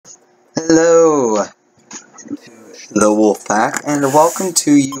Hello, the Wolf Pack, and welcome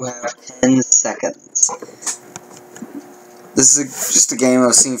to You Have 10 Seconds. This is just a game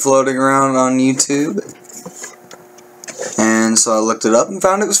I've seen floating around on YouTube, and so I looked it up and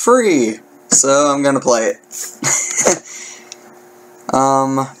found it was free, so I'm gonna play it.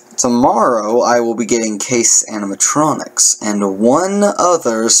 Tomorrow I will be getting Case Animatronics and one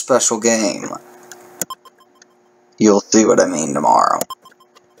other special game. You'll see what I mean tomorrow.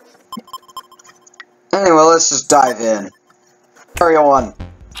 Anyway, let's just dive in. Carry on.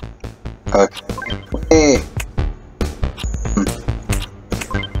 Okay. Hey.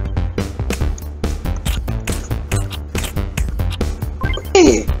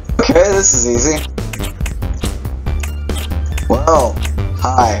 Okay, this is easy. Well,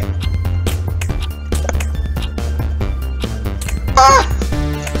 hi. Ah!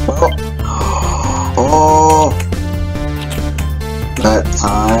 Well, oh, that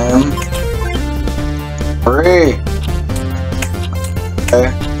time. Free. Okay.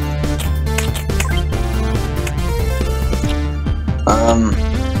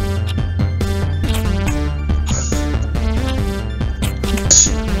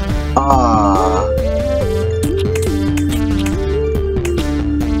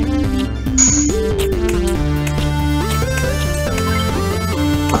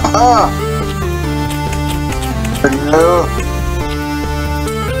 Hello.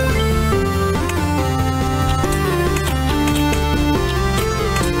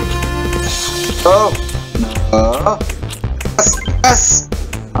 Oh! Yes!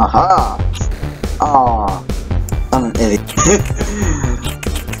 Aha! Aw! I'm an idiot.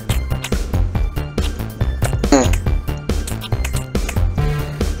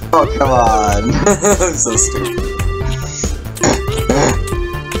 Oh, come on! I'm so stupid.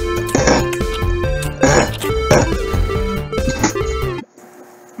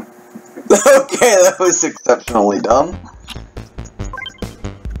 Okay, that was exceptionally dumb.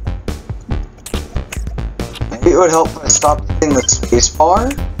 Maybe it would help if I stopped hitting the space bar?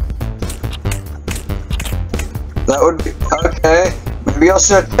 That would be... okay. Maybe y'all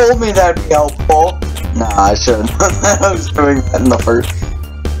should have told me that'd be helpful. Nah, I shouldn't have done that. I was doing that in the first...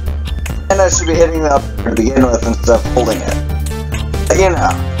 And I should be hitting the up to begin with instead of holding it. But you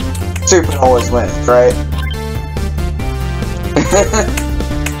know, stupid always wins, right?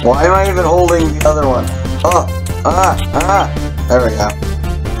 Why am I even holding the other one? Oh! There we go.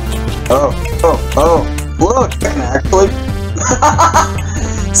 Oh! Look, I can actually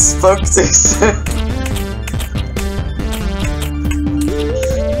spoke too soon.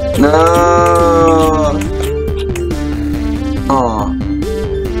 No. Oh.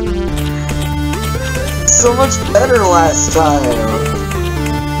 So much better last time.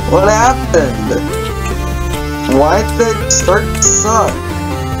 What happened? Why did they start to suck?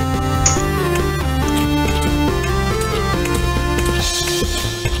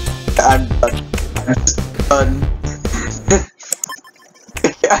 I'm just done.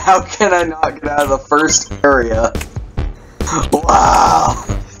 How can I not get out of the first area? Wow!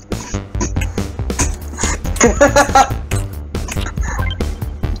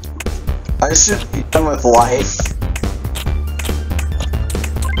 I should be done with life.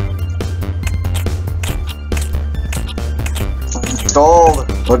 I'm stalled.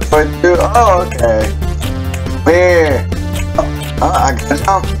 What do I do? Oh, okay. Here. I gotta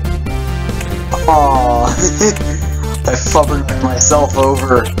jump. Aww. I flubbered myself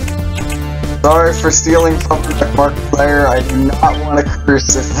over. Sorry for stealing from the Markiplier. I do not want to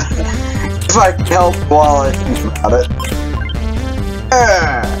curse if I can help while I think about it.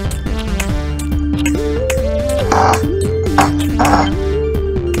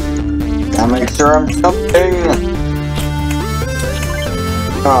 Gotta make sure I'm jumping.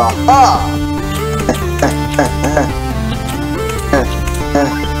 Oh,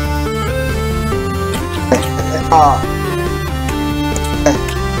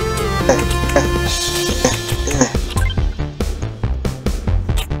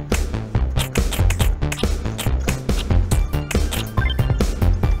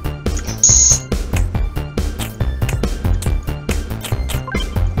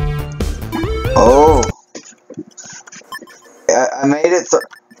 I made it through.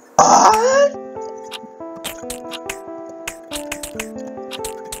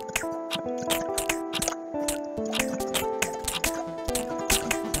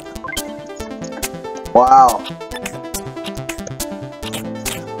 What? Wow.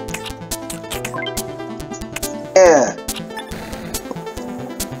 Yeah.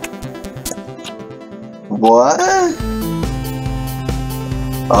 What?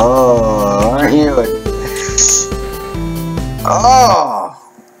 Oh, aren't you a... Oh!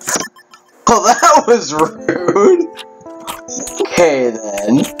 Well, that was rude. Okay,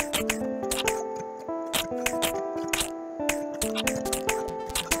 then.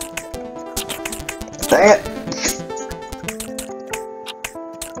 Dang it.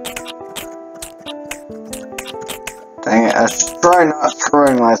 Dang it, I should try not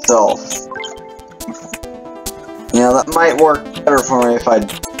screwing myself. You know, that might work better for me if I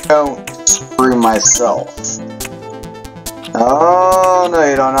don't screw myself. Oh, no,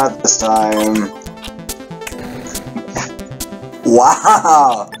 you don't, not this time.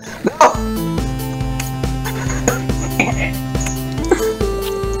 Wow! No!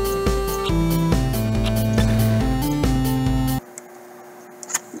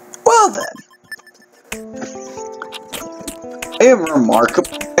 Well then. I am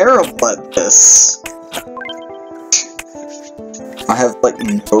remarkably terrible at this. I have, like,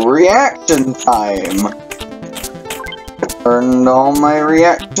 no reaction time. And all my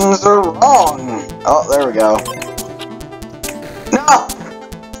reactions are wrong. Oh, there we go. No!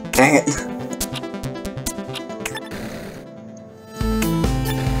 Dang it.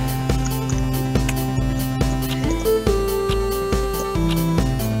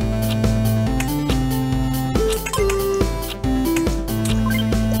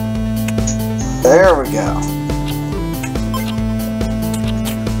 There we go.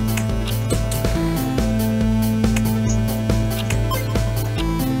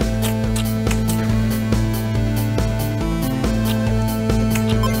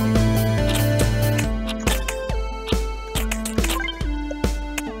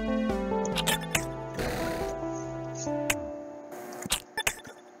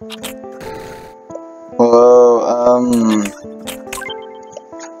 Whoa,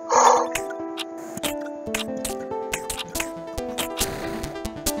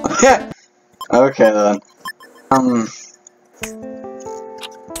 yeah. Okay then.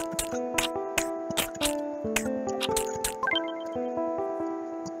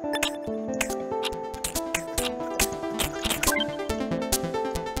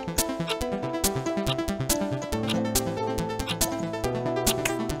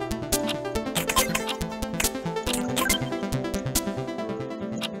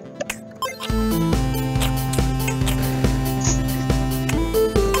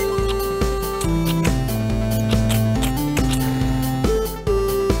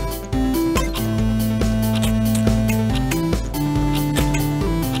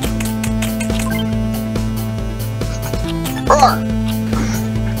 Roar!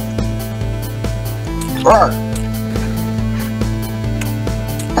 Roar!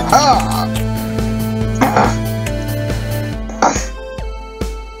 Aha!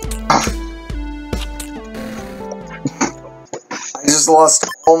 I just lost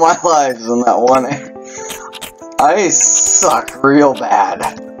all my lives in that one. I suck real bad.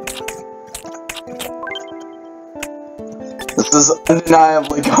 This is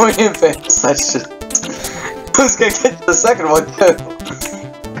undeniably going in fail session. I was gonna get to the second one too.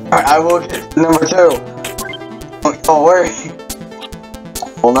 Alright, I will get to number 2. Don't worry.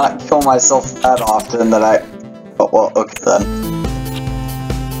 I will not kill myself that often that I... Oh, well, okay then.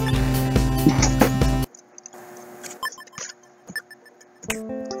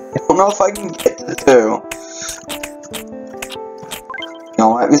 I don't know if I can get to 2. You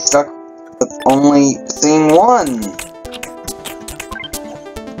know, I might be stuck with only seeing 1.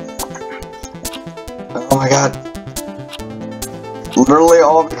 Oh my god. Literally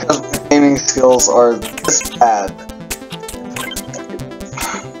all because my gaming skills are this bad.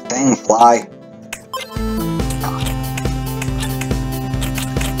 Dang fly.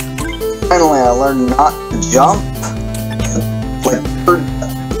 Finally, I learned not to jump. Like,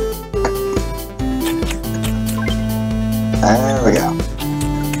 there we go.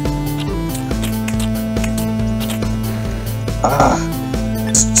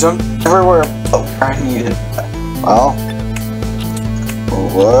 Just jump everywhere. Oh, I needed that. Well.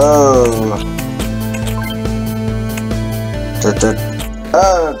 Whoa. Do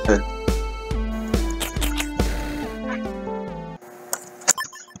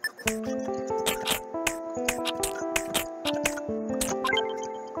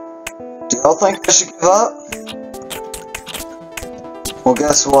y'all think I should give up? Well,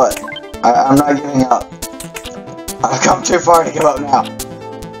 guess what? I'm not giving up. I've come too far to give up now.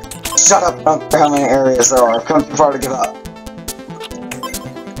 Shut up, I don't care how many areas there are. I've come too far to give up.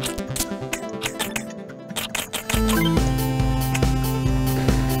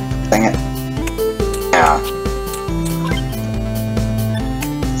 Dang it. Yeah.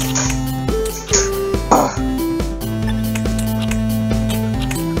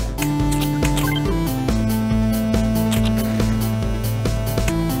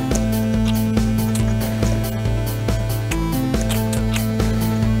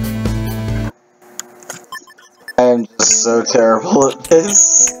 So terrible at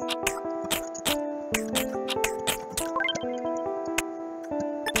this.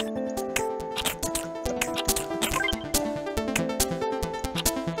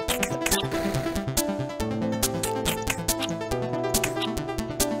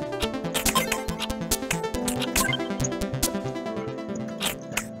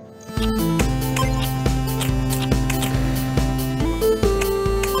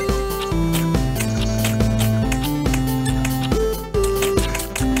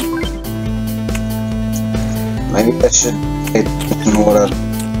 Maybe I should pay attention to what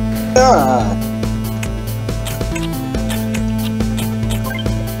I've done.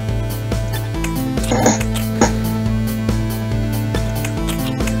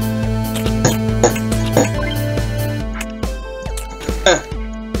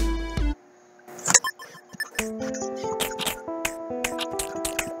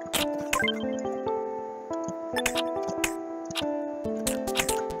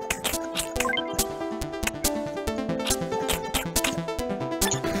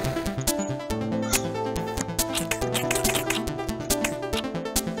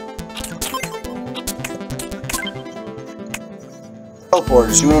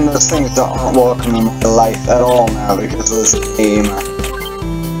 Teleporters, you mean those things that aren't welcome in my life at all now because of this game?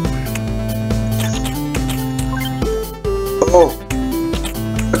 Oh!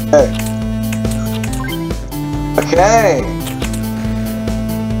 Okay. Okay!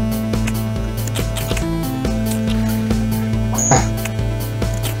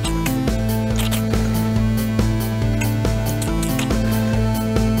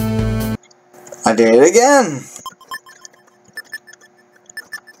 I did it again!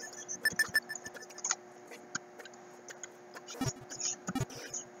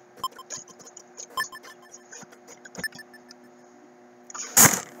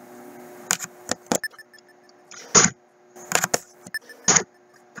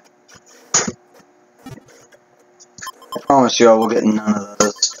 I promise you I will get none of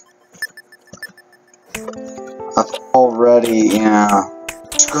those. I've already,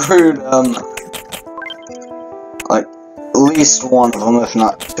 screwed, like, at least one of them, if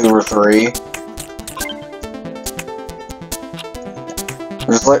not 2 or 3.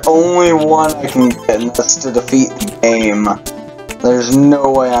 There's like only one I can get, and that's to defeat the game. There's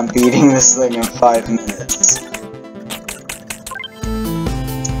no way I'm beating this thing in 5 minutes.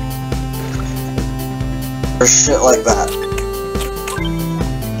 Or shit like that.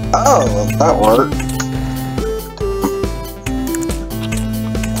 Oh, well, that worked.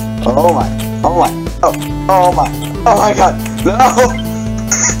 Oh my, oh my, oh my god, no! I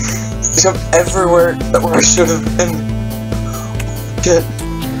jumped everywhere where I should have been. Shit.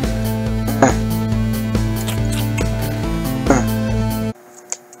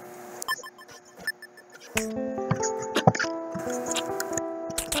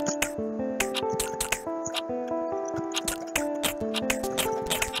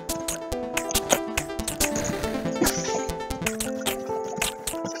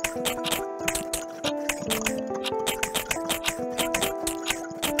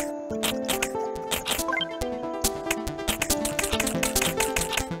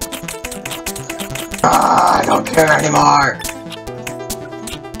 I don't care anymore!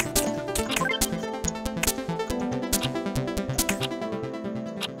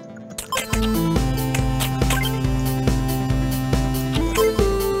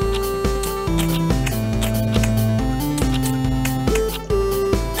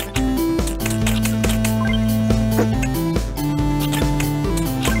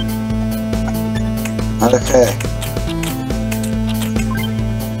 Okay.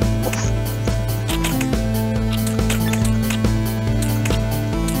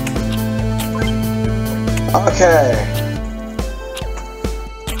 Okay.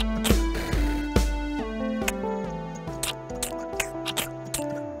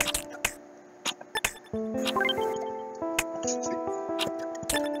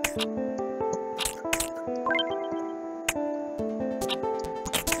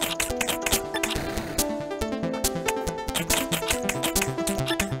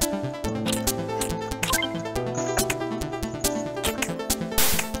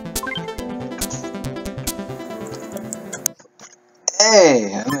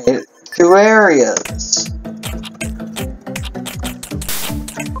 Hey, I made it 2 areas.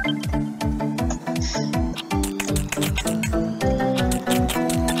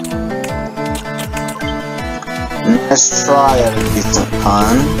 Nice try at a decent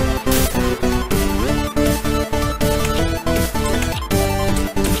pun.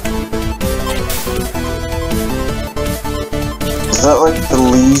 Is that like to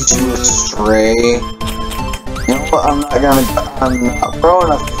lead you astray? You know what? I'm not pro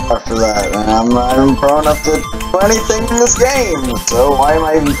enough to go after that, and I'm not even pro enough to do anything in this game, so why am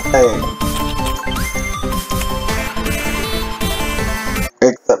I even playing?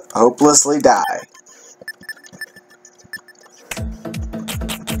 Except hopelessly die.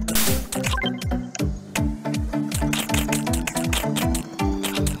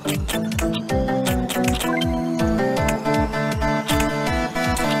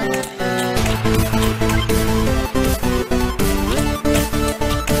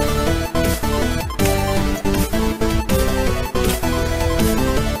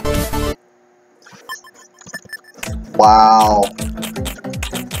 Wow.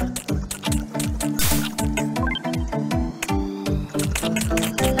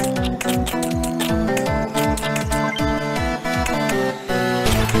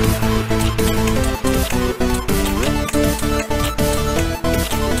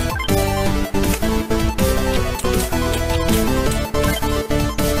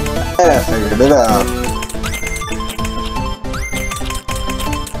 Yeah, I figured it out.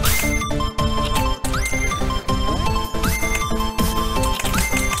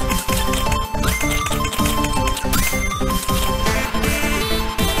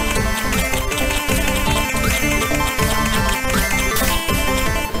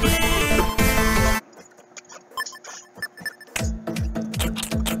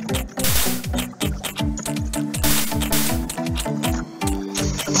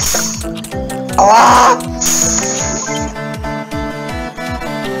 Ah!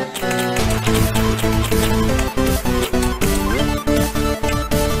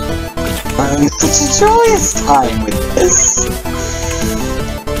 I'm having such a joyous time with this.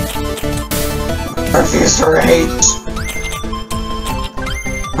 I refuse to rage.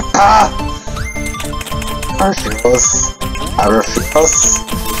 Ah! I refuse. I refuse.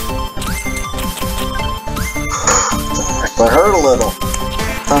 That hurt a little.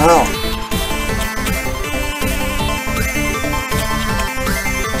 What the hell?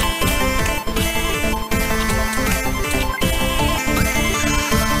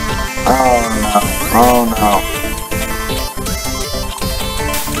 Oh no.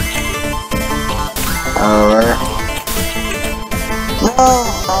 Over. No!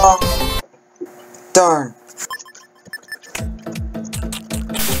 Oh. Darn.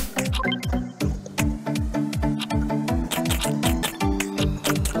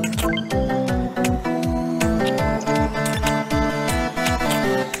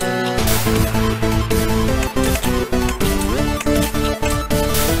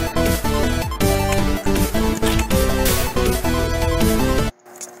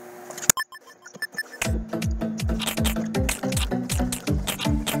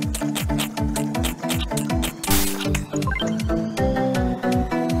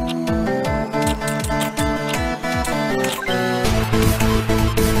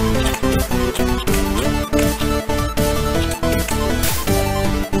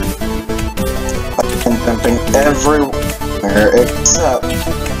 Jumping everywhere except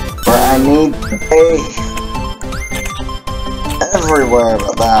where I need to be. Everywhere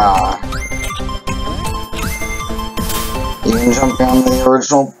but that. Even jumping on the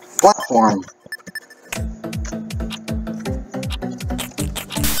original platform.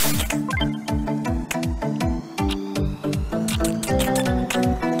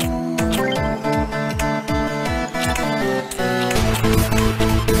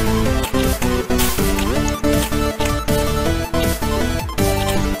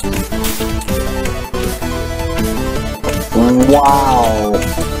 Wow.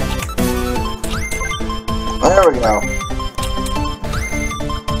 There we go.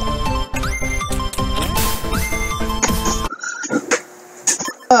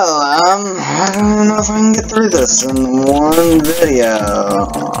 Well, I don't know if I can get through this in one video.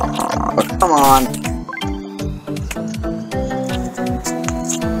 Come on.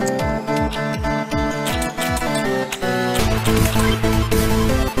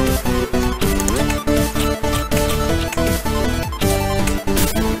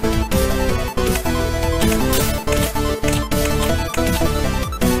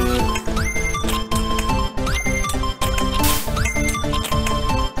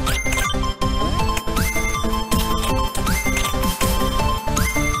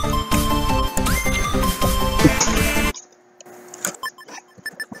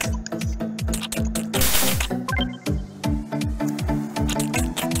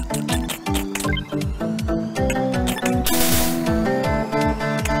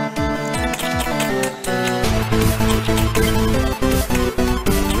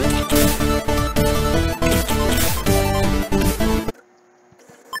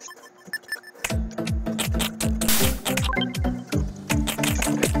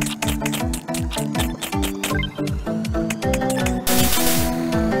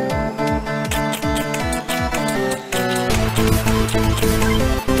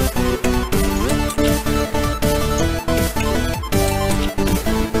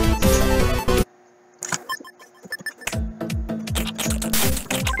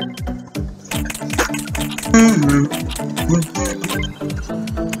 How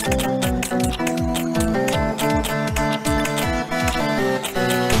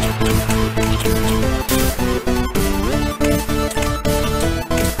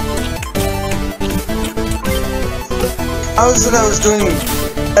is it I was doing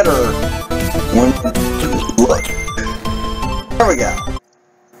better when... Look. There we go.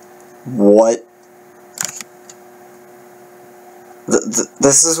 What?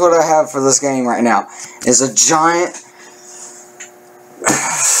 This is what I have for this game right now. Is a giant...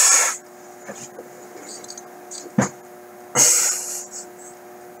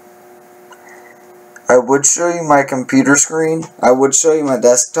 I would show you my computer screen, I would show you my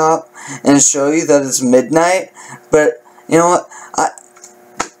desktop, and show you that it's midnight, but, you know what,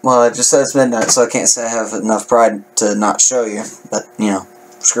 well, it just says it's midnight, so I can't say I have enough pride to not show you, but, you know,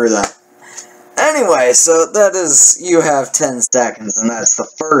 screw that. Anyway, so that is, you have 10 seconds, and that's the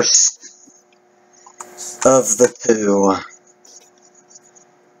first of the two.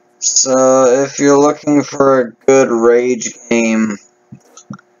 So, if you're looking for a good rage game,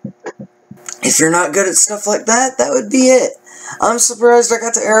 if you're not good at stuff like that, that would be it. I'm surprised I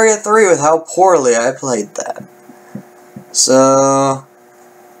got to Area 3 with how poorly I played that. So,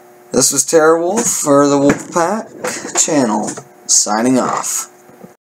 this was Terrorwolf for the Wolfpack channel, signing off.